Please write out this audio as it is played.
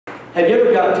Have you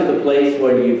ever gotten to the place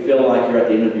where you feel like you're at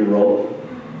the end of your rope?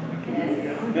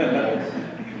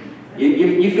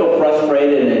 You feel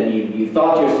frustrated and you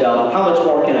thought to yourself, how much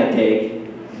more can I take?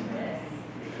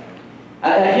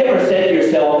 Have you ever said to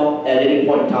yourself at any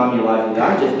point in time in your life,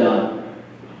 I'm just done?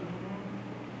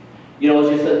 You know,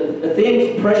 it's just the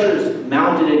things, pressures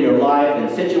mounted in your life and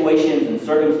situations and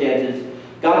circumstances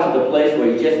got to the place where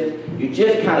you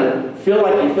just kind of feel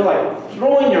like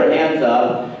throwing your hands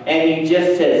up and you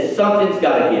just said, something's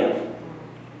got to give.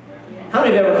 How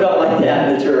many of you ever felt like that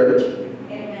in the church?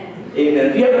 Amen. Amen.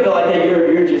 If you ever felt like that,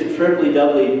 you're just triply,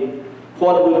 doubly,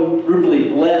 quadruply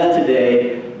blessed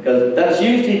today, because that's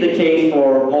usually the case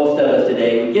for most of us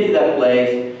today. We get to that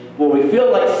place where we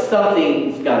feel like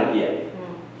something's got to give.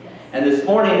 And this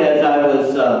morning, as I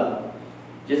was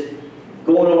just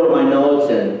going over my notes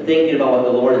and thinking about what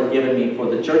the Lord has given me for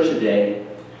the church today,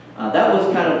 that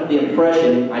was kind of the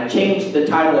impression. I changed the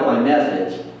title of my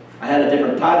message. I had a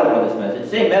different title for this message.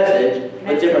 Same message,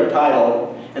 but different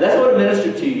title. And that's what I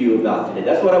ministered to you about today.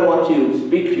 That's what I want to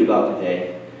speak to you about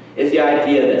today, is the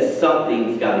idea that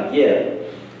something's got to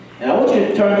give. And I want you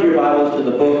to turn to your Bibles to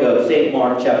the book of St.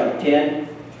 Mark, chapter 10,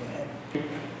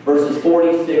 verses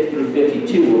 46 through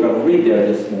 52. We're going to read there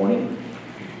this morning.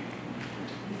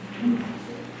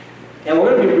 And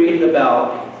we're going to be reading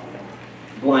about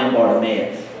blind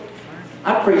Bartimaeus.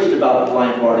 I've preached about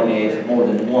blind Bartimaeus more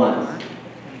than once.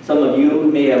 Some of you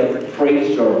may have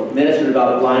preached or ministered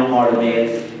about blind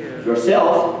Bartimaeus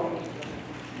yourselves.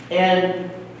 And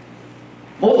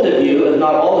most of you, if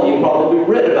not all of you, probably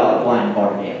read about blind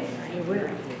Bartimaeus.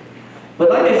 But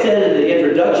like I said in the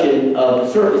introduction of the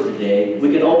service today,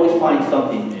 we can always find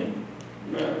something new.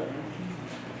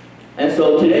 And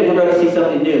so today we're going to see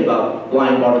something new about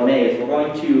blind Bartimaeus. We're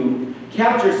going to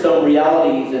capture some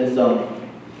realities and some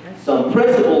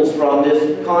principles from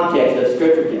this context of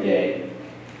Scripture today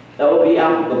that will be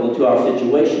applicable to our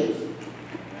situations.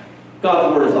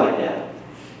 God's Word is like that.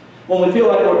 When we feel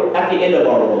like we're at the end of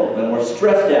our rope, and we're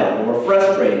stressed out, and we're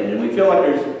frustrated, and we feel like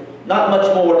there's not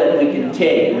much more that we can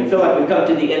take, and we feel like we've come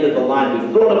to the end of the line,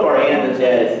 we've thrown up our hands and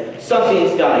said,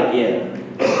 something's got to give.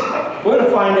 We're going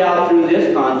to find out through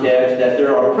this context that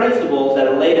there are principles that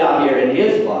are laid out here in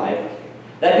his life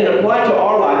that can apply to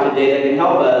our life today, that can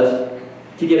help us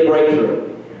to get breakthrough.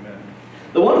 Amen.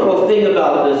 The wonderful thing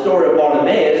about the story of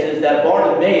Bartimaeus is that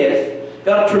Bartimaeus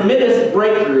got a tremendous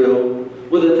breakthrough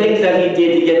with the things that he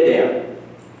did to get there.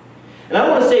 And I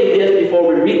want to say this before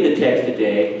we read the text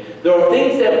today. There are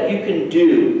things that you can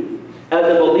do as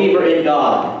a believer in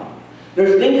God.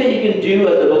 There's things that you can do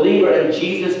as a believer in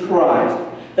Jesus Christ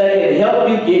that can help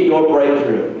you get your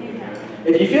breakthrough.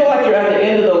 If you feel like you're at the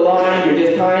end of the line, you're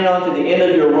just tying on to the end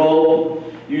of your rope,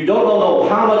 you don't know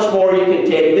how much more you can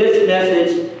take, this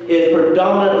message is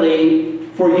predominantly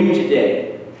for you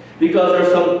today. Because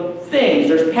there's some things,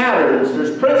 there's patterns,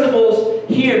 there's principles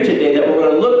here today that we're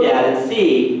going to look at and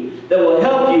see that will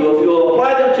help you, if you will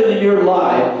apply them to your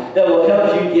life, that will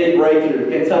help you get breakthrough.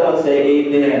 Can someone say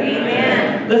amen?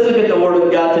 Amen. Let's look at the Word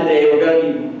of God today. We're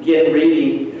going to begin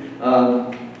reading.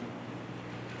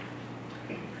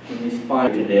 Let me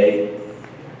find today.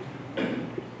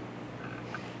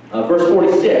 Verse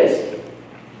 46.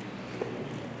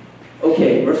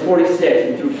 Okay, verse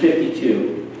 46 through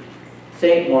 52.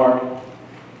 St. Mark,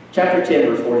 chapter 10,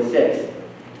 verse 46.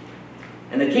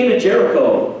 And they came to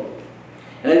Jericho.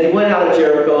 And as he went out of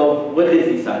Jericho with his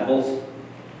disciples,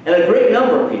 and a great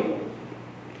number of people,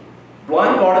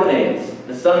 blind Bartimaeus,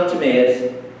 the son of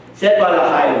Timaeus, sat by the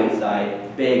highway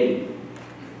side, begging.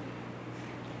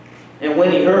 And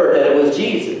when he heard that it was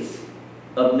Jesus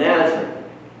of Nazareth,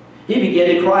 he began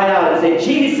to cry out and say,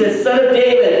 Jesus, son of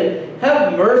David,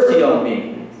 have mercy on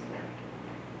me.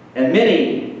 And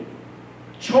many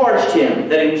charged him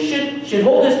that he should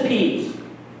hold his peace.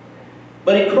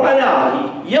 But he cried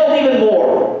out, he yelled even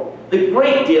more, the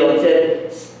great deal, and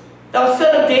said, Thou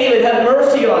son of David, have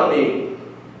mercy on me.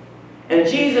 And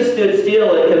Jesus stood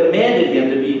still and commanded him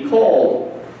to be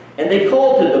called. And they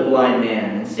called to the blind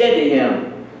man and said to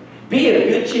him, Be of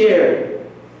good cheer,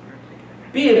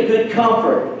 be of good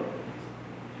comfort.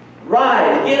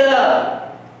 Rise, get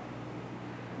up.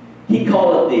 He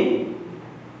calleth thee.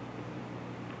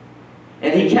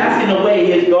 And he, casting away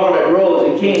his garment, rose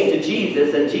and came to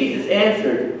Jesus. And Jesus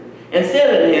answered and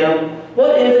said unto him,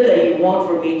 What is it that you want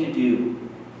for me to do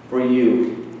for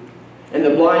you? And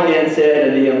the blind man said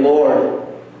unto him, Lord,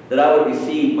 that I would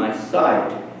receive my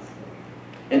sight.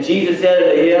 And Jesus said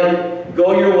unto him,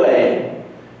 Go your way.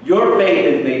 Your faith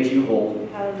has made you whole.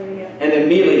 Hallelujah. And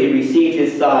immediately he received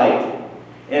his sight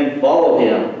and followed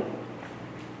him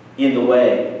in the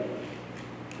way.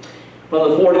 From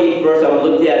the 48th verse, I would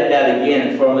look at that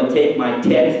again, so I'm going to take my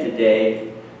text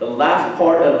today, the last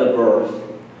part of the verse,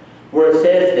 where it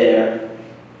says there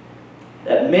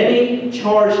that many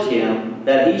charged him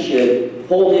that he should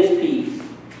hold his peace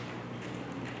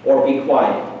or be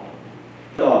quiet.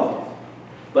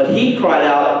 But he cried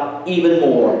out even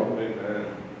more, Amen.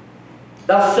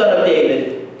 Thou son of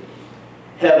David,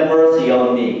 have mercy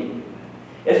on me.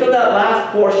 It's from that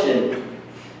last portion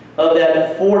of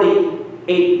that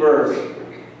 48th verse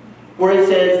where it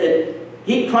says that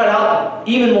he cried out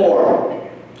even more,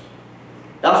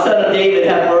 Thou son of David,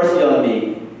 have mercy on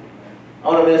me. I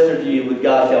want to minister to you with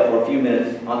God's help for a few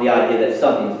minutes on the idea that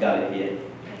something's got to give.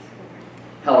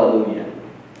 Hallelujah.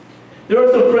 There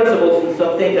are some principles and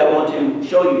some things I want to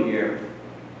show you here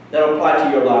that apply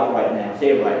to your life right now.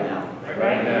 Say it right now.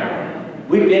 Right now.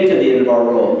 We've been to the end of our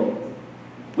road.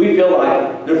 We feel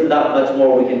like there's not much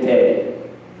more we can take.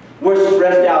 We're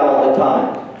stressed out all the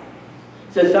time.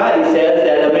 Society says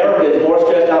that America is more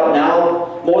stressed out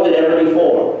now more than ever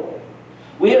before.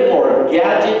 We have more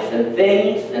gadgets and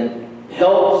things and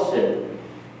helps and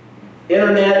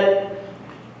internet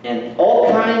and all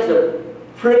kinds of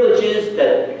privileges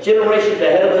that generations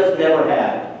ahead of us never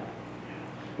had.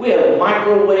 We have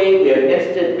microwave, we have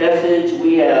instant message,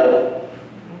 we have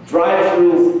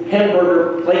drive-through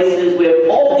hamburger places, we have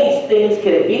all these things,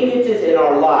 conveniences in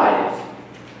our lives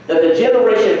that the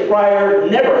generation prior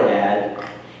never had,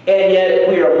 and yet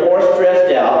we are more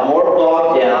stressed out, more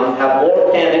bogged down, have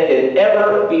more panic than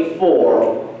ever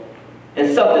before,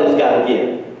 and something's got to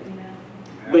give.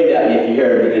 Wave at me if you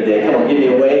hear me today. Come on, give me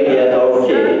a wave. Yes,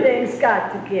 okay. Something's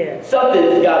got to give.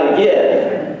 Something's got to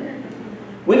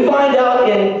give. We find out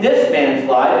in this man's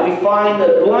life, we find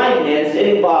a blind man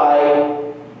sitting by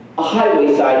a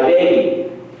highway side begging.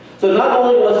 So not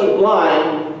only was he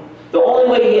blind, the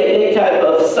only way he had any type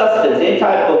of sustenance, any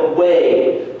type of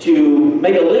way to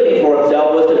make a living for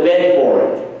himself was to beg for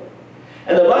it.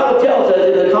 And the Bible tells us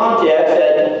in the context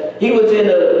that he was in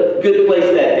a good place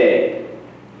that day.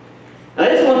 I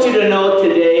just want you to know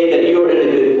today that you're in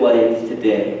a good place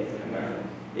today.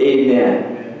 Amen.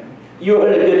 Amen. You're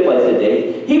in a good place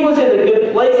today. He was in a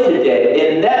good place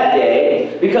today, in that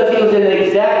day, because he was in the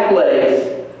exact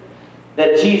place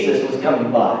that Jesus was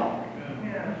coming by.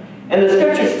 And the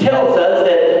scriptures tells us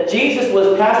that Jesus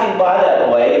was passing by that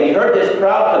way, and he heard this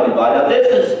crowd coming by. Now this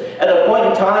is at a point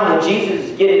in time when Jesus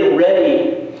is getting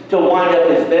ready to wind up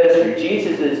his ministry.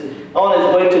 Jesus is on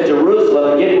his way to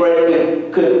Jerusalem and getting ready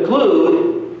to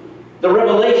conclude the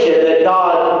revelation that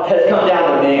God has come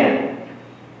down to man.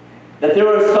 That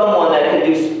there is someone that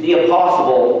can do the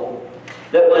impossible.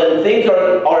 That when things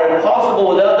are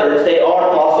impossible with others, they are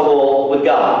possible with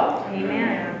God.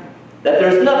 Amen. That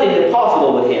there's nothing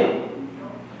impossible with him.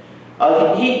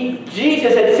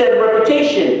 Jesus had set a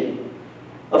reputation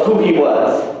of who he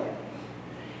was.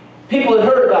 People had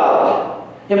heard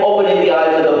about him opening the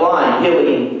eyes of the blind,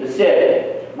 healing the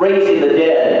sick, raising the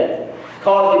dead,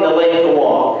 causing the lame to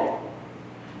walk,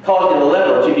 causing the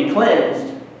leper to be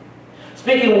cleansed,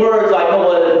 speaking words like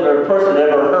no other person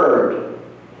ever heard,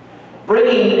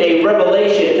 bringing a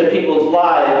revelation to people's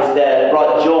lives that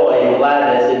brought joy and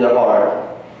gladness in their heart.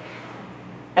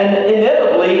 And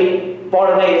inevitably,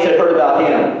 Bartimaeus had heard about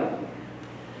him.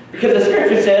 Because the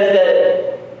scripture says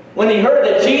that when he heard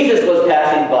that Jesus was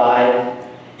passing by,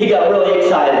 he got really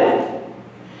excited.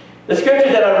 The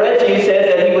scripture that I read to you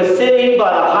says that he was sitting by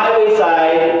the highway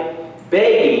side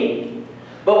begging,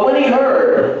 but when he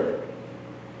heard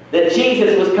that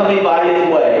Jesus was coming by his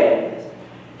way,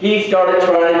 he started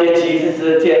trying to get Jesus'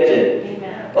 attention.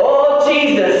 Amen. Oh,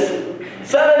 Jesus,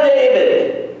 son of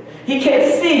David. He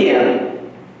can't see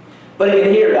him, but he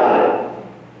can hear about it.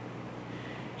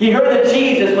 He heard that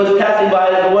Jesus was passing by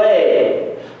his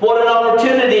way. What an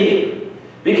opportunity,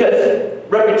 because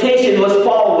reputation was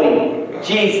following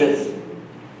Jesus.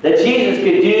 That Jesus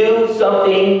could do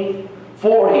something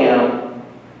for him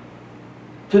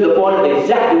to the point of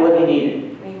exactly what he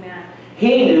needed. Amen.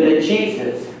 He knew that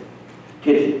Jesus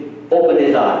could open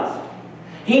his eyes.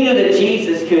 He knew that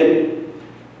Jesus could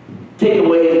take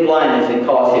away his blindness and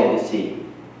cause him to see.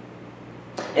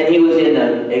 And he was in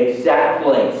the exact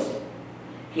place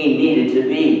he needed to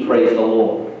be, praise the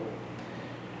Lord.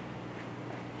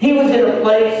 He was in a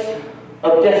place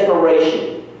of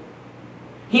desperation.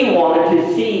 He wanted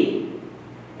to see,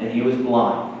 and he was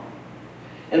blind.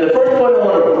 And the first point I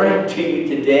want to bring to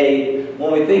you today,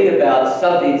 when we think about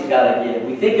something's got to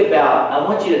give, I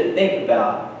want you to think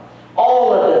about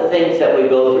all of the things that we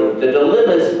go through, the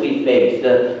dilemmas we face,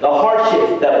 the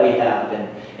hardships that we have,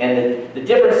 and the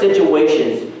different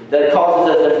situations that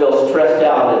causes us to feel stressed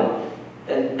out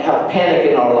and have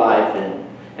panic in our life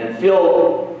and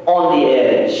feel on the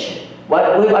edge. We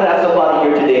might have somebody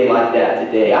here today like that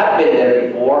today. I've been there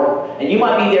before, and you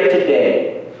might be there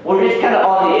today. We're just kind of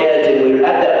on the edge, and we're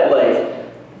at that place.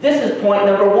 This is point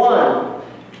number one.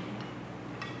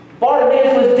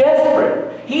 Bartimaeus was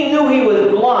desperate. He knew he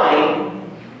was blind,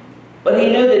 but he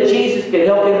knew that Jesus could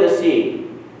help him to see.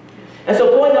 And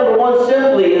so point number one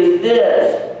simply is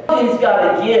this. Something's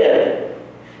got to give,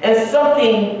 and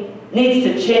something needs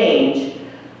to change.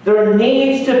 There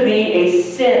needs to be a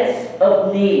sense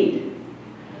of need,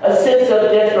 a sense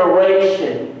of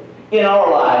desperation in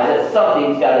our lives that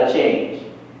something's got to change.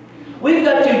 We've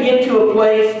got to get to a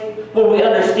place where we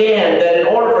understand that in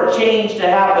order for change to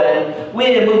happen, we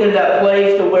need to move into that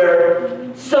place to where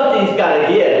something's got to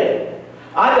give.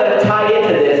 I've got to tie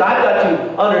into this. I've got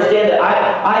to understand that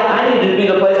I need to be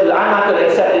the place where I'm not going to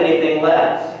accept anything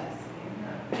less.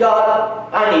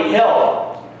 God, I need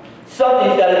help.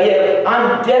 Something's got to give.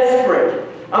 I'm desperate.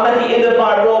 I'm at the end of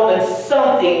my rope and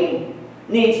something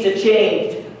needs to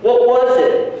change. What was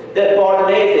it that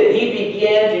Bartimaeus did? He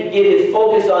began to get his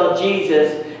focus on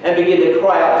Jesus and began to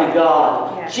cry out to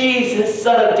God. Yeah. Jesus,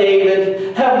 Son of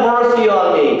David, have mercy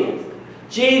on me.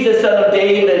 Jesus, Son of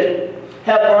David,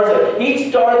 have mercy.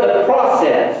 He started the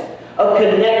process of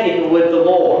connecting with the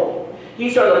Lord. He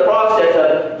started the process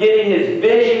of getting his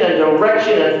vision and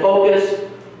direction and focus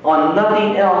on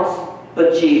nothing else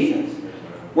but Jesus.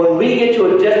 When we get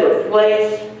to a desperate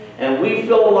place and we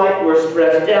feel like we're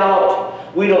stressed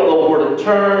out, we don't know where to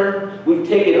turn, we've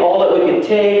taken all that we can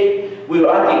take, we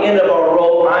are at the end of our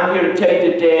rope, I'm here to tell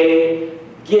you today,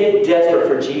 get desperate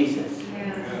for Jesus.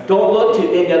 Yeah. Don't look to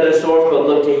any other source, but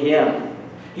look to Him.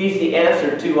 He's the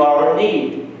answer to our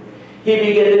need. He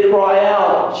began to cry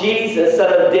out, Jesus,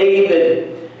 Son of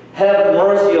David, have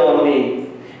mercy on me.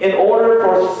 In order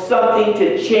for something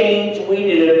to change, we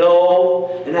need to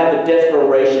know and have a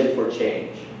desperation for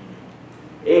change.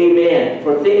 Amen.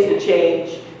 For things to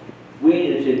change, we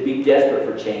need to be desperate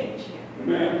for change.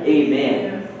 Amen.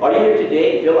 Amen. Are you here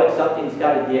today and feel like something's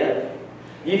got to give?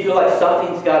 Do you feel like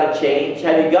something's got to change?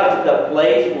 Have you got to the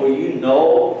place where you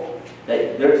know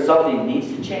that there's something needs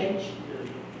to change?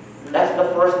 That's the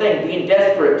first thing, being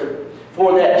desperate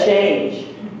for that change.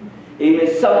 Even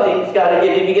something's got to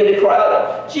give. You begin to cry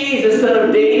out, Jesus, Son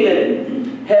of David,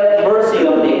 have mercy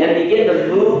on me. And begin to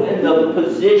move in the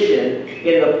position,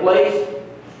 in the place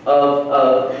of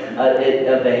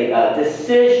a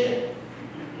decision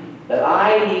that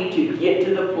I need to get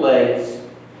to the place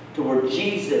to where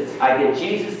I get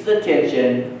Jesus'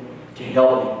 attention to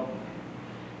help me.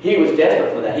 He was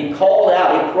desperate for that. He called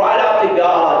out, he cried out to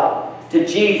God, to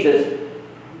Jesus,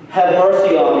 have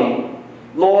mercy on me.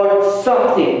 Lord,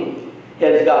 something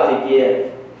has got to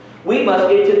give. We must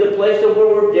get to the place of where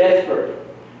we're desperate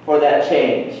for that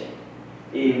change.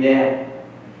 Amen.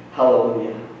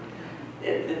 Hallelujah.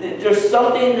 There's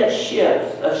something that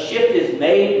shifts. A shift is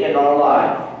made in our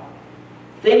life.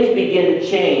 Things begin to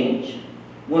change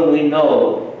when we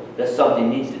know that something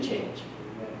needs to change.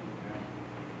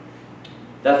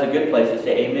 That's a good place to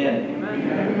say amen.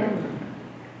 Amen.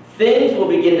 Things will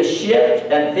begin to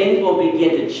shift and things will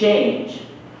begin to change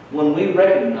when we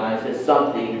recognize that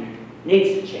something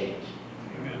needs to change.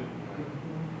 Amen.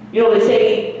 You know, they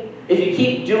say, if you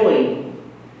keep doing,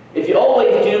 if you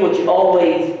always do what you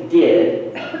always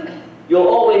did, you'll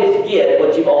always get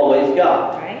what you've always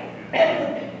got.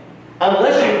 Right?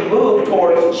 Unless you move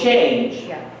towards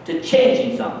change, to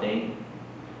changing something,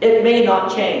 it may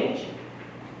not change.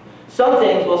 Some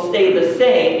things will stay the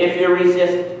same if you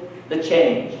resist the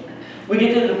change. We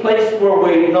get to the place where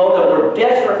we know that we're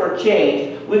desperate for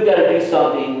change. We've got to do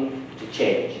something to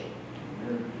change.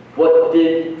 What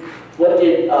did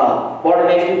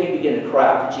Bartimaeus do? He began to cry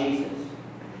out to Jesus.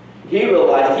 He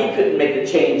realized he couldn't make the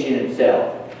change in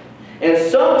himself. And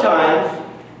sometimes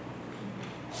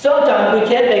we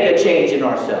can't make a change in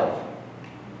ourselves.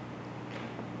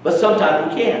 But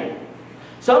sometimes we can.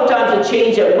 Sometimes the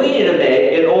change that we need to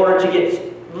make in order to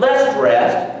get less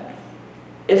stressed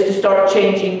is to start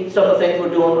changing some of the things we're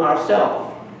doing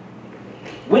ourselves.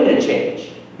 We need to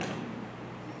change.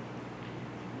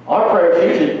 Our prayer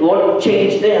is usually, Lord,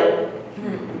 change them.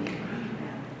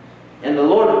 And the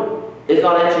Lord is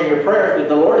not answering your prayers, but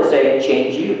the Lord is saying,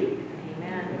 change you.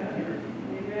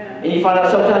 Amen. And you find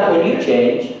out sometimes when you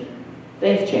change,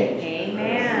 things change.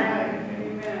 Amen.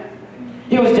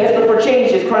 He was desperate for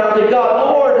change. He's crying out to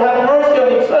God, Lord, have mercy on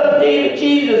me. Son of David,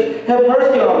 Jesus, have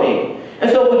mercy on me. And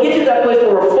so we get to that place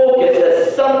where we're focused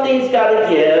that something's got to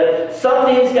give,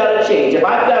 something's got to change. If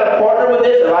I've got to partner with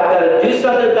with this, if I've got to do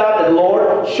something about it,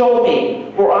 Lord, show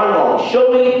me where I'm wrong.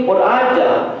 Show me what I've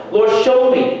done. Lord,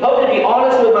 show me. Help me to be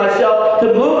honest with myself,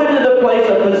 to move into the place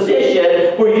of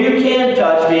position where you can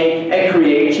touch me and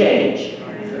create change.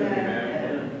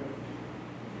 Amen.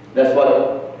 That's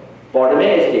what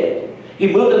Bartimaeus did. He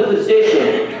moved in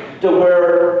position to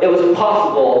where it was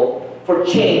possible for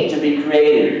change to be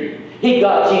created. He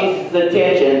got Jesus'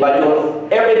 attention by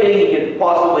doing everything he could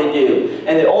possibly do.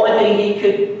 And the only thing he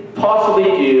could possibly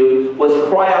do was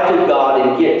cry out to God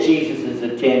and get Jesus'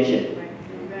 attention.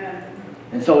 Amen.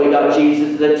 And so he got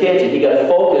Jesus' attention. He got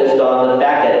focused on the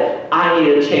fact that I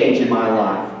need a change in my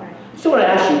life. So I want to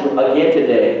ask you again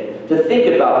today to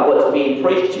think about what's being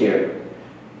preached here.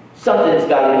 Something's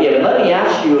got to give. And let me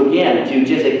ask you again to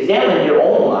just examine your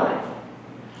own life.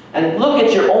 And look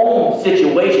at your own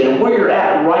situation and where you're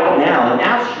at right now and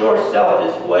ask yourself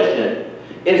this question.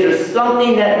 Is there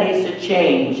something that needs to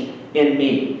change in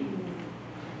me?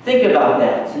 Think about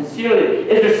that sincerely.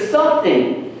 Is there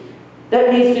something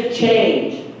that needs to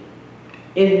change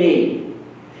in me?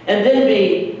 And then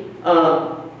be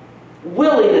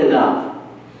willing enough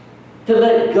to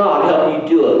let God help you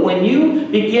do it. When you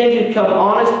begin to become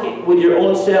honest with your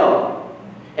own self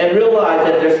and realize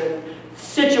that there's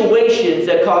situations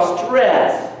that cause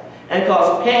stress and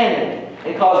cause panic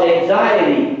and cause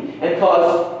anxiety and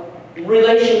cause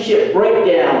relationship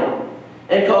breakdown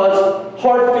and cause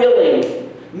hard feelings.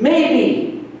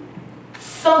 Maybe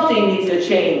something needs to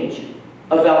change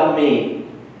about me.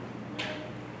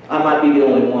 I might be the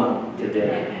only one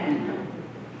today.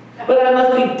 But I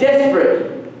must be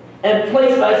desperate and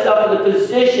place myself in the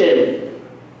position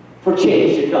for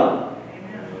change to come.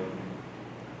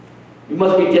 You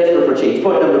must be desperate for change.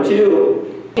 Point number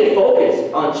 2, get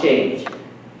focused on change.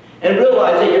 And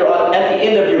realize that you're at the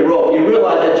end of your rope. You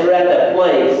realize that you're at that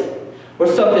place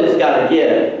where something's got to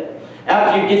give.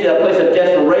 After you get to that place of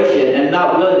desperation and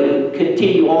not willing to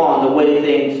continue on the way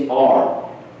things are,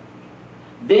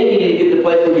 then you need to get to the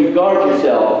place where you guard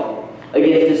yourself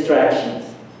against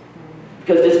distractions.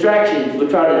 Because distractions will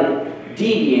try to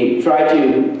deviate, try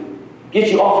to get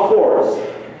you off course.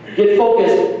 Get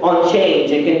focused on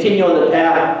change and continue on the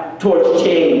path towards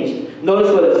change.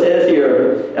 Notice what it says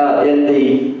here in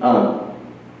the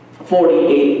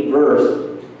 48th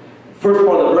verse. First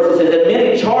part of the verse, it says, and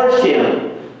many charged him.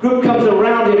 Group comes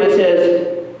around him and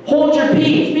says, hold your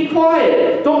peace, be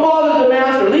quiet, don't bother the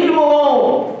master, leave him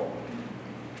alone.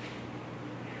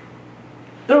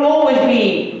 There will always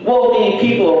be well-meaning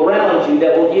people around you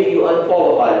that will give you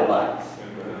unqualified advice.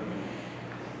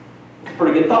 It's a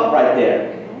pretty good thought right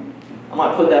there. I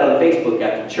might put that on Facebook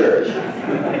after church.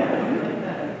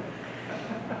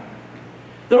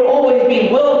 There will always be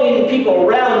well-meaning people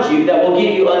around you that will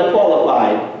give you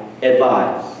unqualified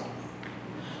advice.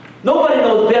 Nobody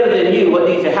knows better than you what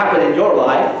needs to happen in your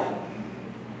life.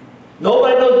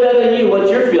 Nobody knows better than you what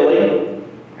you're feeling.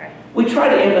 We try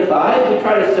to empathize, we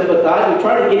try to sympathize, we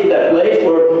try to get to that place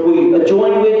where we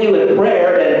join with you in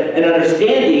prayer and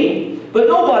understanding, but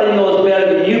nobody knows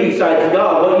better than you besides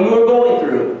God what you are going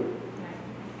through.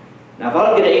 Now, if I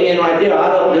don't get an amen right there, I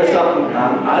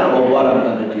don't know what I'm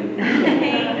going to do.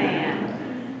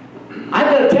 I'm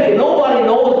going to tell you, nobody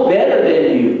knows better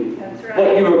than you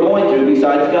what you are going through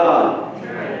besides God.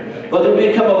 But there will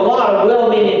become a lot of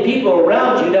well-meaning people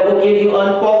around you that will give you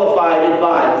unqualified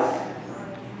advice.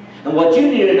 And what you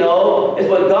need to know is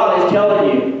what God is telling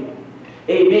you.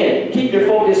 Amen. Keep your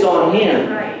focus on Him.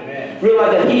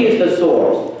 Realize that He is the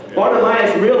source.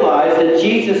 Bartimaeus realized that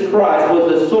Jesus Christ was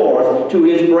the source to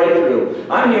his breakthrough.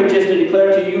 I'm here just to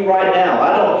declare to you right now,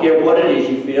 I don't care what it is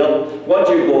you feel, what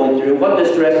you're going through, what the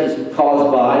stress is caused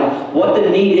by, what the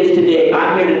need is today.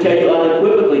 I'm here to tell you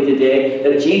unequivocally today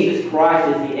that Jesus Christ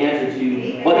is the answer to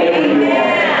whatever you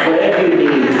are, whatever you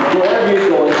need, wherever you're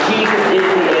going. Jesus is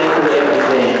the answer to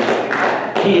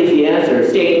everything. He is the answer.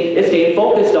 Stay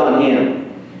focused on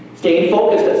Him. Stay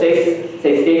focused.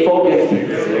 Stay focused.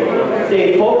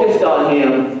 Stay focused on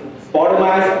Him.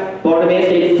 Bartimaeus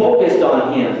stayed focused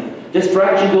on Him.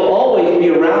 Distractions will always be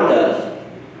around us.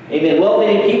 Amen.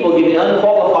 Well-meaning people give you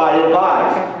unqualified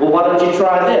advice. Well, why don't you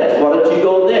try this? Why don't you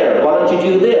go there? Why don't you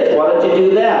do this? Why don't you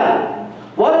do that?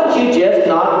 Why don't you just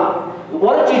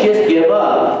give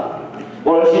up?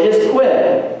 Why don't you just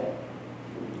quit?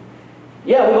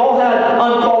 Yeah, we've all had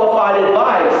unqualified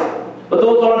advice, but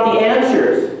those aren't the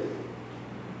answers.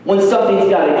 When something's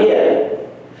got to give.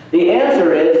 The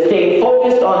answer is stay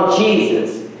focused on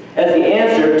Jesus as the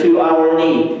answer to our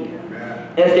need.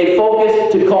 And stay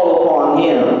focused to call upon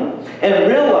Him. And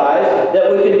realize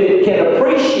that we can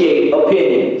appreciate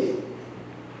opinions.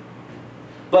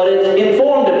 But it's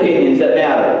informed opinions that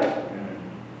matter.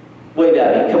 Wave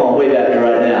at me. Come on, wave at me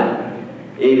right now.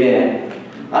 Amen.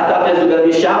 I thought this was going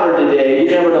to be showered today. You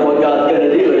never know what God's going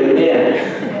to do. Amen.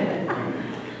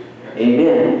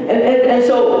 Amen. And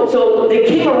so they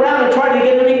came around and tried to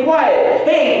get him to be quiet.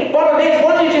 Hey, Bartimaeus,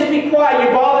 why don't you just be quiet?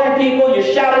 You're bothering people.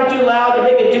 You're shouting too loud. You're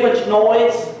making too much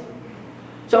noise.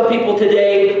 Some people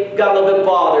today got a little bit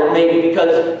bothered maybe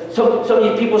because some of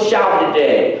these people shouting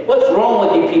today. What's wrong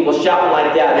with you people shouting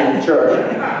like that in the church?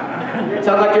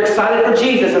 Sounds like you're excited for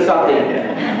Jesus or something.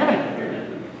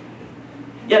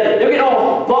 Yeah, they're getting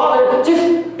all bothered.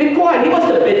 Just be quiet. He must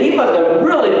have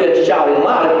really been shouting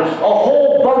loud. I mean, a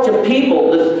whole bunch of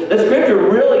people. The scripture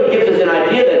really gives us an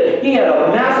idea that he had a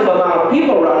massive amount of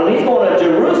people around him. He's going to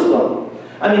Jerusalem.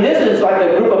 I mean, this is like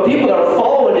a group of people that are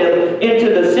following him into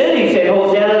the city, saying,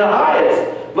 Hosanna in the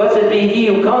highest. Blessed be he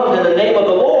who comes in the name of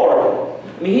the Lord.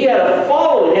 I mean, he had a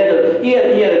following. He had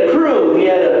a crew. He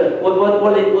had a,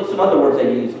 what's some other words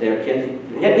they used there, Kenzie?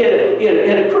 He had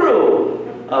a crew.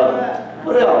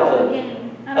 What else?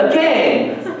 A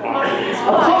gang. A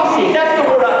posse. That's the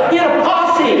word. He had a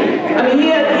posse. I mean, he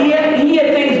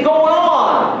had things going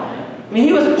on. I mean,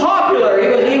 he was popular.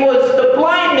 He was the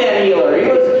blind man healer.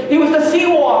 He was the sea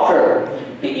walker.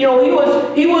 He was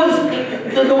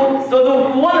the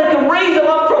one that could raise him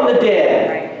up from the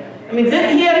dead. I mean, he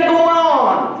had it going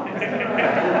on.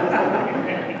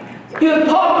 He was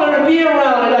popular to be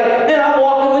around. And like, then I'm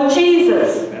walking with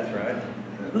Jesus. That's right.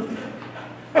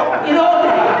 You know,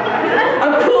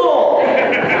 I'm cool.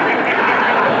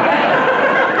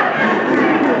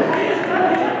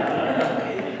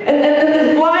 And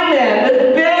this blind man,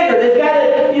 this beggar, this guy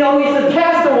that, he's a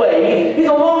castaway. He's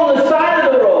along the side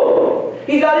of the road.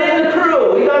 He's not in the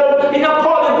crew. He's not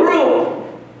part of the group.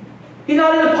 He's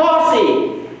not in the posse.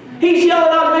 He's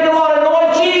yelling out, making a lot of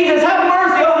noise, Jesus, have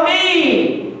mercy on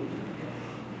me.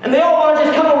 And they all want to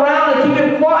just come around and keep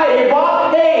him quiet. Hey,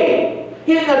 Bob, hey,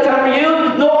 he ain't got time for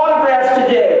you. No autographs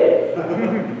today.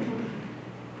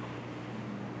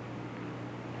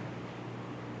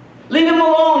 Leave him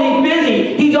alone. He's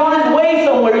busy. He's on his way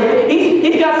somewhere.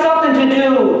 He's got something to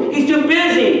do. He's too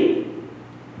busy.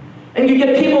 And you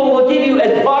get people who will give you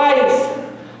advice,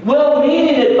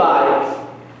 well-meaning advice,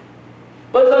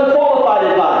 but it's unqualified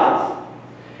advice.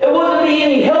 It wasn't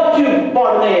any help to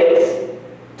Bartimaeus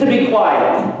to be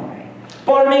quiet.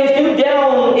 Bartimaeus knew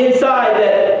down inside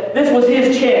that this was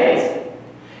his chance.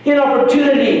 He had an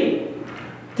opportunity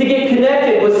to get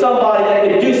connected with somebody that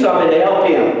could do something to help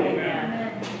him.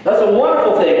 That's a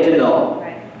wonderful thing to know.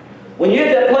 When you're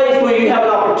at that place where you have an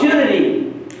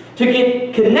opportunity to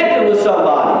get connected with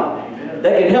somebody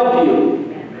that can help you.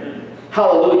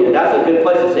 Hallelujah. That's a good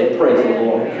place to say praise the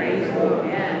Lord.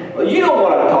 Well, you know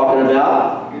what I'm talking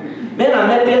about. Man, I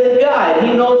met this guy, and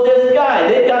he knows this guy.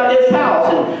 They've got this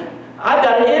house, and I've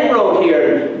got an inroad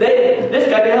here. This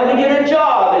guy can help me get a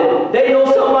job, and they know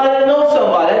somebody that knows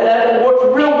somebody. That works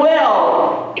real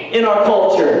well in our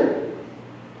culture.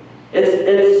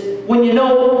 It's when you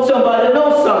know somebody that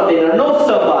knows something or knows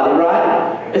somebody,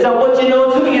 right? It's not what you know,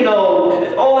 it's who you know.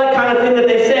 It's all that kind of thing that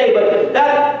they say, but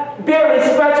that barely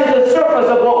scratches the surface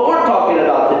of what we're talking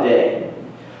about today.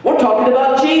 We're talking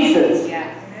about Jesus.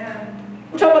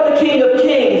 We're talking about the King of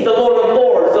Kings, the Lord of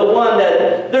Lords, the one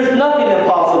that there's nothing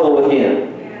impossible with him.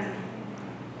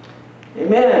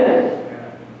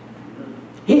 Amen.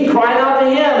 He's crying out to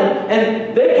him,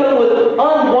 and they come with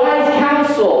unwise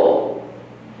counsel.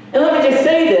 And let me just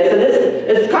say this, and this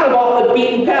is kind of off the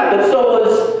beaten path, but so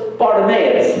was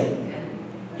Bartimaeus.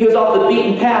 He was off the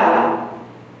beaten path.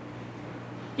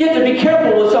 You have to be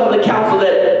careful with some of the counsel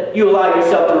that you allow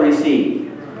yourself to receive.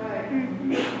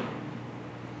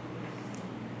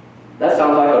 That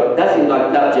seems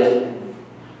like that just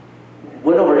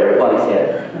went over everybody's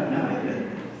head.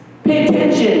 Pay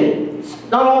attention.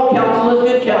 Not all counsel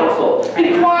is good counsel.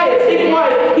 Be quiet. Stay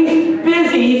quiet. He's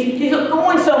busy. He's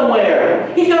going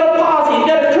somewhere. He's got a posse. He's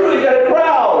got a crew. He's got a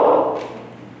crowd.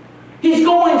 He's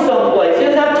going someplace. He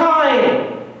doesn't have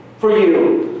time for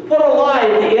you. What a lie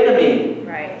of the enemy.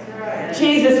 Right.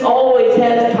 Jesus always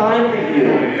has time for you.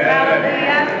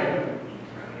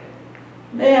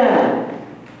 Man.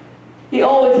 He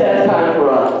always has time for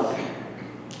us.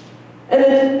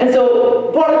 And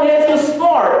so Bartimaeus was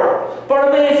smart.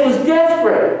 Bartimaeus was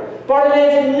desperate.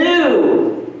 Bartimaeus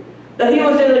knew that he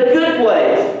was in a good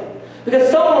place because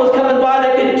someone was coming by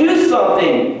that could do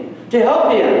something to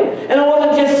help him. And it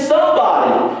wasn't just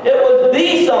somebody. It was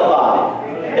the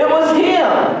somebody. It was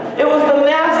him. It was the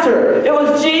Master. It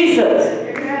was Jesus.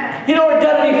 He'd already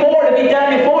done it before. If he'd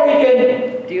done it before, he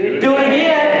can do it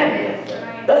again.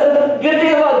 That's the good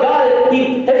thing about God. If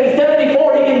he's done it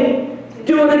before, he can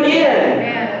do it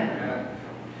again.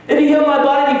 If he healed my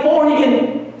body before, he can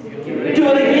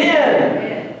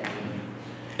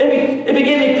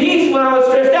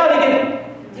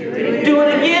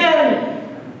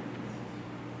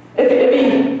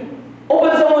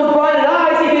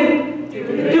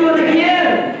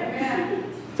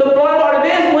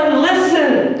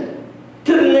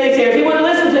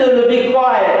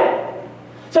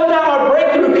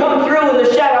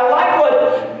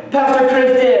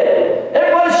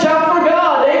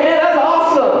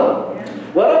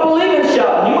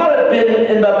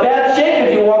in bad shape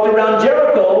if you walked around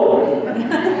Jericho.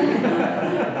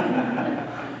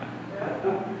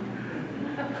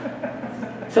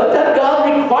 Sometimes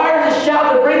God requires a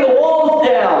shout to bring the walls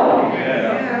down.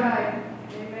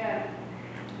 Amen.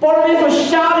 Bartimaeus was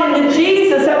shouting to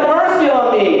Jesus, have mercy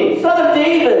on me, Son of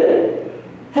David,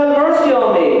 have mercy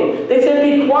on me. They said,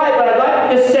 be quiet, but I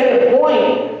like this second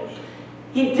point.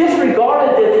 He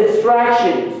disregarded the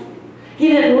distractions. He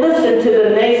didn't listen to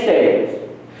the naysayers.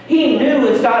 He knew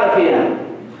inside of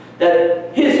him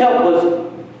that his help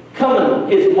was coming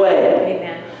his way.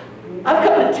 Amen. I've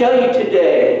come to tell you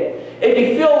today, if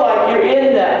you feel like you're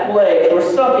in that place where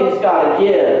something's got to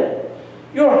give,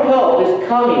 your help is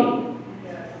coming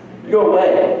your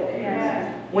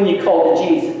way when you call to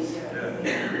Jesus.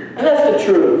 And that's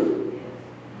the truth.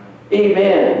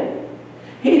 Amen.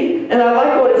 And I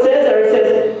like what it says there. It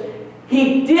says,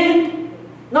 he didn't,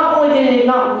 not only did he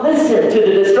not listen to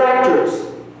the distractors,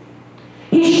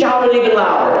 he shouted even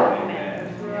louder.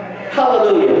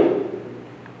 Hallelujah.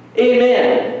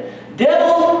 Amen.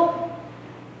 Devil,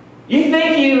 you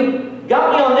think you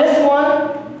got me on this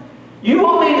one? You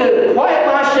want me to quiet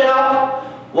my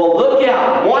shout? Well, look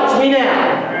out. Watch me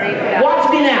now. Watch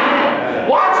me now.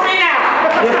 Watch me now.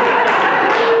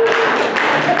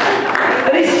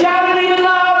 And he shouted even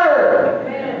louder.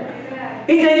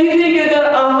 He said, you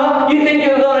think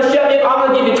you're gonna shut me up? I'm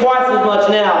gonna give you twice as much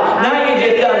now. Now you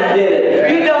just done and did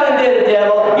it. You done and did it,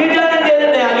 devil. You done and did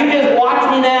it now. You just watch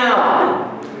me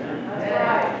now.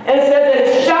 And it says that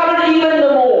it shouted even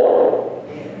the more.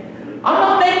 I'm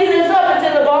not making this up. It's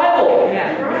in the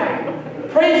Bible.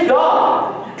 Praise God.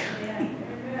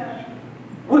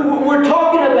 We're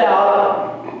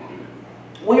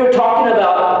talking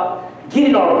about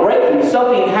getting our breakthrough,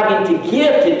 something having to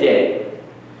give today.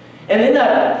 And in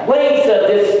that place of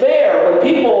despair, when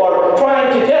people are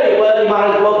trying to tell you, well, you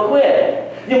might as well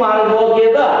quit. You might as well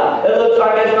give up. It looks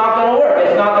like it's not going to work.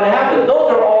 It's not going to happen.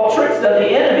 Those are all tricks of the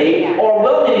enemy or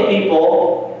well-meaning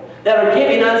people that are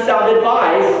giving unsound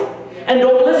advice and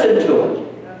don't listen to it.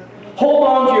 Hold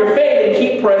on to your faith and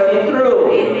keep pressing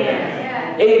through.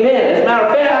 Amen. Amen. As a matter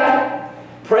of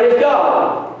fact, praise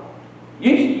God.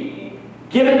 You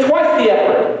give it twice the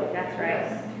effort. That's right.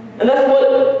 And that's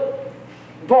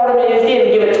what Bartimaeus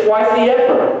did, give it twice the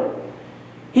effort.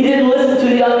 He didn't listen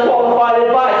to the unqualified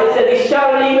advice. It said he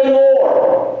shouted even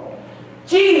more.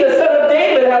 Jesus, Son of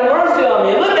David, have mercy on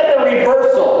me. Look at the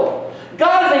reversal.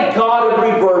 God is a God of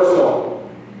reversal.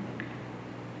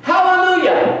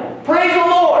 Hallelujah. Praise the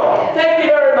Lord. Thank you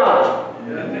very much.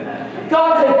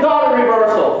 God is a God of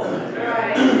reversal.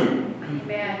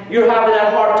 You're having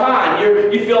that hard time.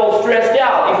 You feel stressed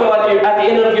out. You feel like you're at the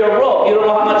end of your rope. You don't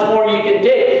know how much more you can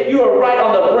take. You are right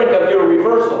on the brink of your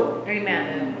reversal.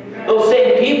 Amen. Those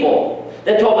same people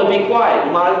that told them to be quiet,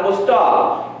 you might as well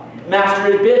stop.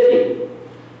 Master is busy.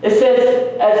 It says,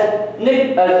 as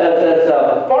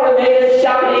Bartimaeus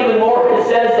shouted even more, it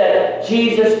says that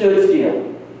Jesus stood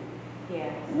still.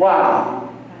 Yes. Wow.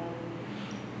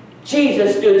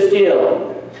 Jesus stood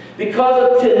still. Because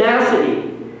of tenacity.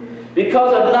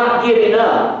 Because of not giving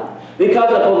up,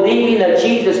 because of believing that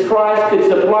Jesus Christ could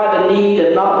supply the need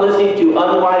and not listening to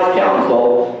unwise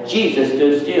counsel, Jesus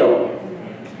stood still.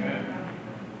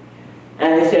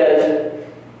 And he says,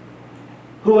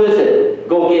 who is it?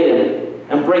 Go get him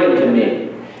and bring him to me.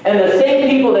 And the same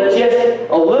people that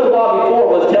just a little while before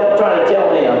was trying to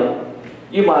tell him,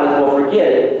 you might as well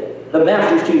forget it. The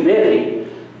master's too busy.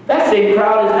 That same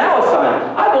crowd is now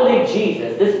assigned. I believe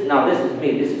Jesus. This is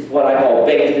me. This is what I call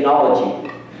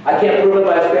Bankstonology. I can't prove it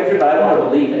by scripture, but I want to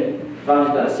believe it. If I'm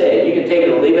just going to say it. You can take it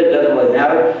or leave it. It doesn't really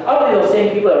matter. I believe those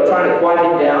same people that are trying to quiet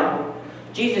him down,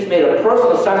 Jesus made a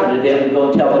personal assignment to them to go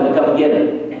and tell them to come get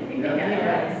him.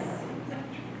 Yes.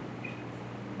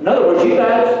 In other words, you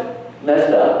guys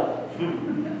messed up.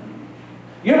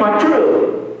 You're my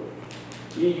crew.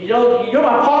 You're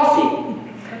my posse.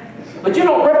 But you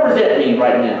don't represent me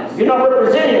right now. You're not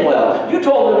representing well. You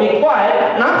told them to be quiet,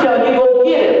 and I'm telling you go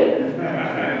get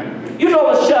it. You told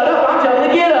them to shut up, I'm telling you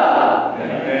to get up.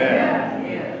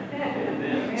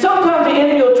 Sometimes the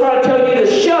enemy will try to tell you to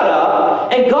shut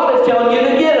up, and God is telling you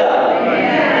to get up.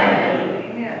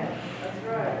 That's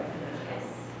right.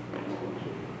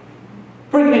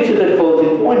 Bring me to the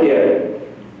closing point here.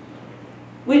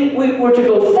 We're to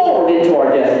go forward into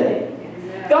our destiny.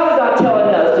 God is not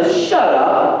telling us to shut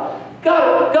up.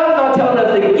 God is not telling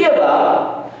us to give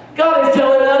up. God is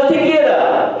telling us to get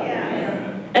up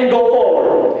and go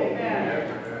forward.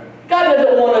 God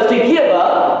doesn't want us to give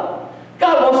up.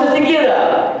 God wants us to get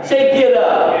up. Say get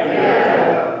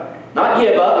up. Not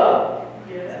give up.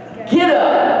 Get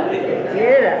up.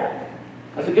 Get up.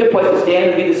 That's a good place to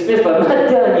stand and be dismissed, but I'm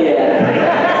not done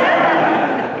yet.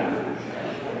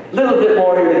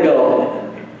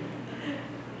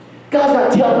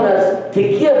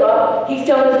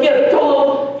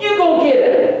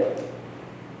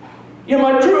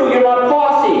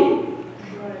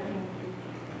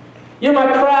 You're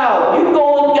my crowd. You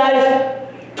go, guys,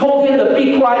 told him to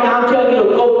be quiet. Now I'm telling you to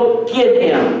go get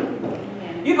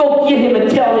him. You go get him and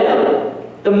tell him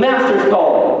the master's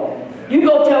calling. You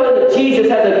go tell him that Jesus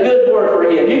has a good word for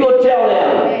him. You go tell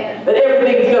him that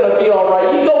everything's going to be all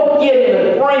right. You go get him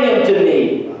and bring him to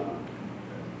me.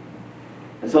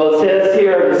 And so it says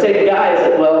here, the same guy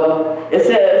said, well, it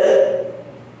says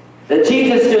that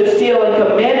Jesus stood still and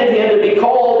commanded him to be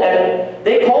called, and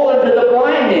they called him to the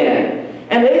blind man.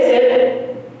 And they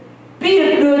said, be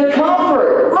of good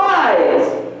comfort,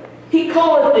 rise, he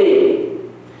calleth thee.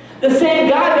 The same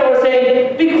guys that were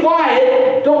saying, be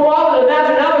quiet, don't bother the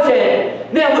master, now we're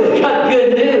saying, man, we've got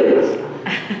good news.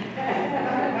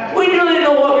 We really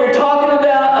know what we were talking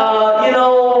about.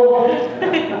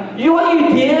 You what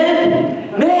you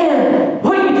did? Man,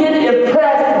 what you did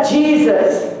impressed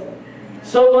Jesus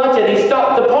so much that he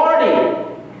stopped the party.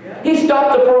 He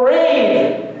stopped the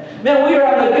parade. Man, we were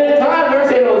having a good time. We were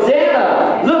saying,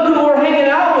 Hosanna. Look who we're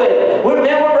hanging out with. We're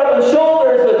rubbing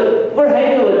shoulders with, we're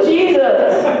hanging with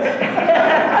Jesus.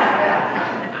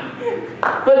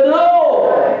 But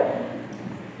no,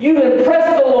 you've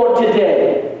impressed the Lord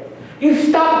today. You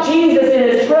stopped Jesus in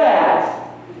his tracks.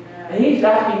 And he's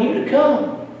asking you to come.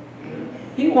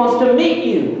 He wants to meet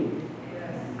you.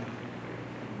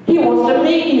 He wants to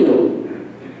meet you.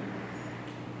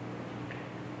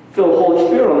 Feel the Holy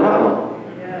Spirit on that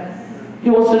one. He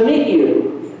wants to meet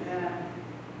you.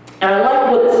 And I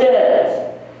like what it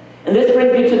says. And this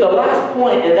brings me to the last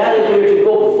point, and that is we are to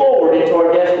go forward into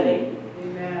our destiny.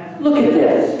 Look at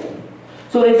this.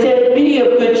 So they said, be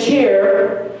of good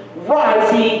cheer,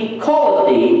 rise, he calleth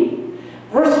thee.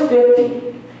 Verse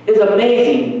 50 is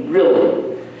amazing, really.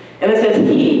 And it says,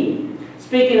 he,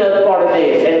 speaking of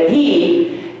Bartimaeus, and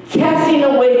he, casting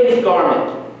away his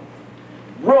garment,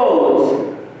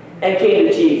 rose and came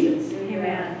to Jesus.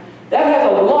 Amen. That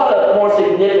has a lot of more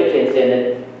significance in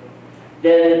it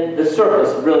than the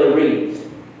surface really reads.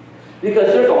 Because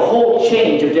there's a whole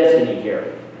change of destiny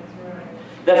here.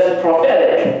 That's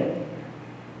prophetic.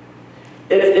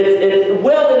 It's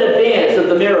well in advance of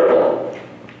the miracle.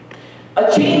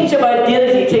 A change of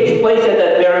identity takes place at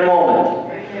that very moment.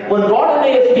 When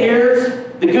Bartimaeus hears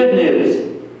the good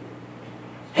news,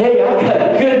 hey, I've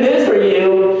got good news for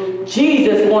you.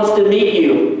 Jesus wants to meet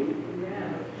you.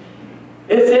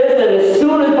 It says that as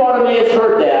soon as Bartimaeus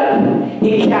heard that,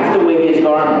 he cast away his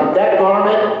garment. That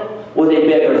garment was a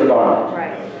beggar's garment.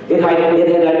 Right. It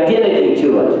had identity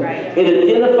to it. Right. It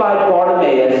identified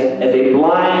Bartimaeus as a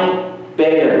blind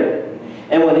beggar.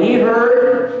 And when he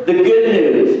heard the good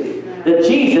news that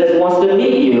Jesus wants to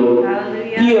meet you,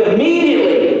 Hallelujah. he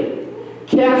immediately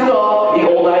cast off the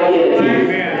old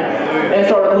identity and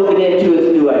started moving into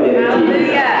his new identity.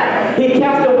 Hallelujah. He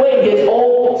cast away his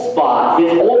old spot,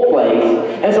 his old place,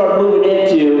 and started moving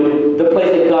into the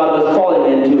place that God was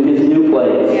calling him into, his new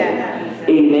place. Yeah.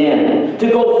 Amen. To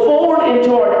go forward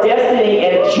into our destiny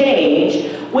and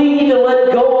change, we need to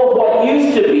let go of what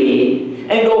used to be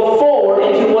and go forward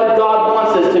into what God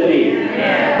wants us to be.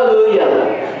 Yeah.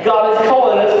 Hallelujah. God is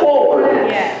calling us forward.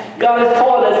 Yeah. God is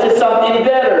calling us to something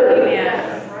better.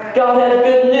 Yeah. God has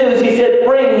good news. He said,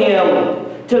 bring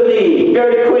him to me.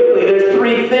 Very quickly, there's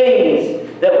 3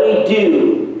 things that we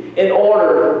do in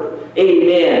order,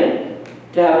 amen,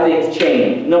 to have things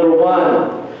change. Number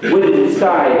 1, we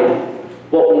decide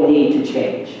what we need to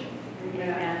change.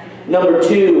 Amen. Number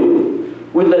 2,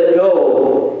 we let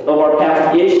go of our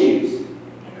past issues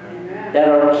that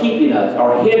are keeping us,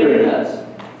 are hindering us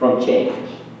from change.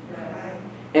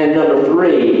 And number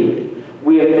 3,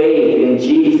 we have faith in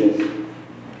Jesus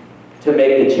to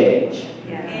make the change.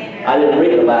 Yeah. I didn't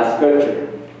read the last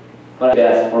scripture, but I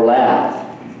best for last.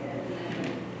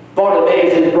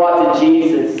 Bartimaeus is brought to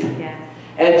Jesus. Yeah.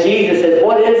 And Jesus says,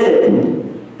 what is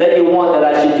it that you want that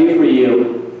I should do for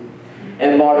you?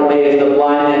 And Bartimaeus, the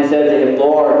blind man, said to him,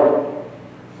 Lord,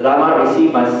 that I might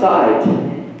receive my sight.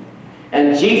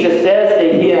 And Jesus says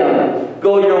to him,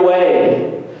 go your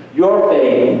way. Your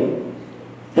faith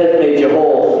has made you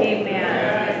whole.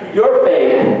 Amen. Your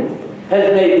faith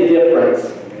has made the difference.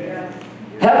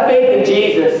 Have faith in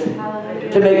Jesus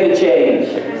to make the change.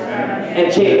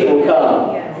 And change will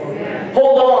come.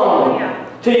 Hold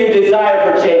on to your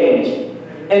desire for change.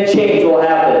 And change will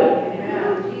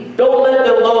happen. Don't let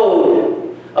the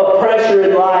load of pressure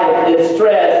in life and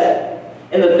stress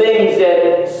and the things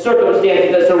that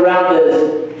circumstances that surround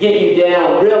us get you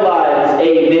down. Realize,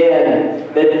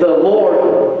 amen, that the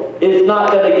Lord is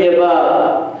not going to give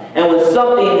up. And when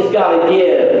something's got to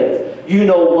give, you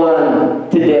know one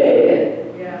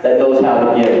today that knows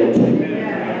how to give it.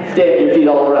 Stand your feet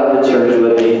all around the church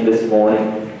with me this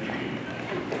morning.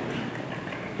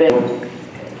 Thank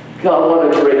you. God, what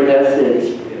a great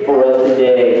message for us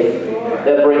today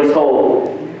that brings hope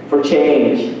for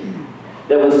change.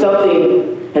 That when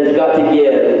something has got to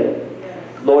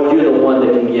give, Lord, you're the one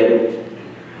that can give it.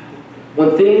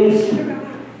 When things,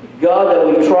 God, that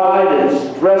we've tried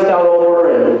and stressed out over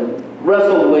and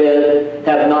wrestled with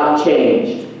have not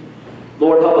changed,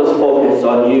 Lord, help us focus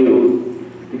on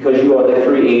you because you are the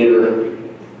creator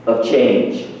of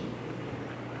change.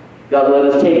 God,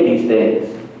 let us take these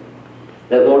things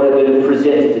that, Lord, have been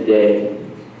presented today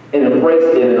and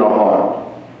embrace them in our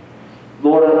heart.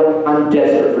 Lord, I'm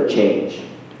desperate for change.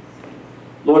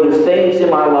 Lord, there's things in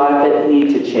my life that need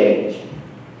to change.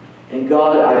 And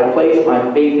God, I place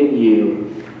my faith in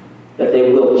you that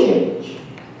they will change.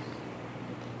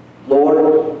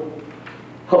 Lord,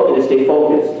 help me to stay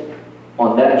focused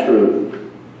on that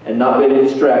truth and not be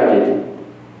distracted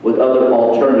with other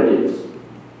alternatives.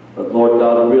 But Lord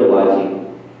God,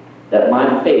 realizing that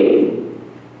my faith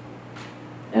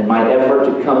and my effort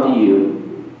to come to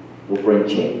you will bring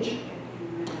change.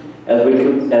 As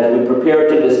we prepare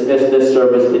to dismiss this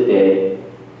service today,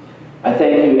 I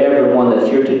thank you, everyone that's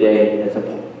here today, that's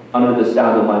under the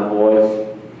sound of my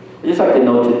voice. I'd just like to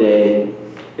know today,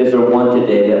 is there one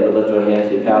today that would lift their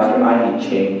hands and say, Pastor, I need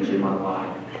change in my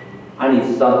life. I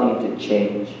need something to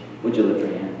change. Would you lift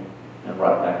your hand and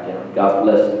right back down? God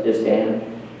bless this hand.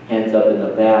 Hands up in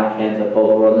the back, hands up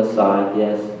over on the side.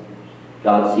 Yes,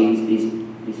 God sees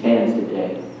these hands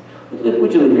today.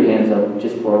 Would you lift your hands up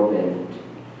just for a minute?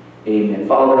 Amen.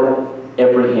 Father,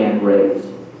 every hand raised.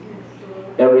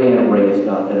 Every hand raised,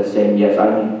 God, that is saying, yes,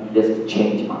 I need this to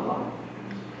change my life.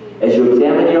 As you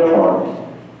examine your heart,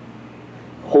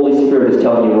 Holy Spirit is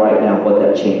telling you right now what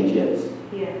that change is.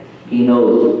 Yes. He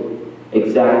knows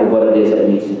exactly what it is that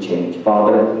needs to change.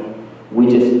 Father, we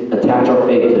just attach our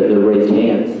faith to the raised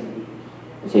hands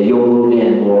and say, you'll move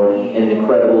in, Lord, in an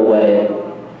incredible way.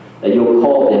 That you'll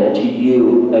call them to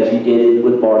you as you did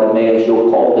with Bartimaeus.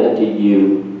 You'll call them to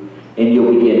you and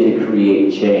you'll begin to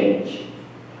create change.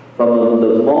 From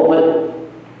the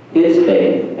moment his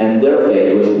faith and their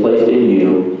faith was placed in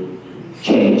you,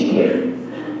 change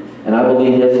came. And I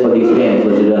believe this for these hands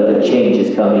lifted up, that change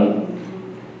is coming.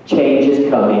 Change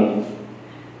is coming.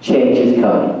 Change is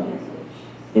coming.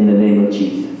 In the name of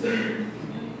Jesus.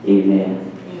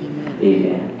 Amen.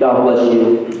 Amen. God bless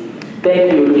you.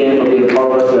 Thank you again for being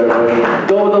part of our service.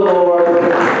 Go with the Lord.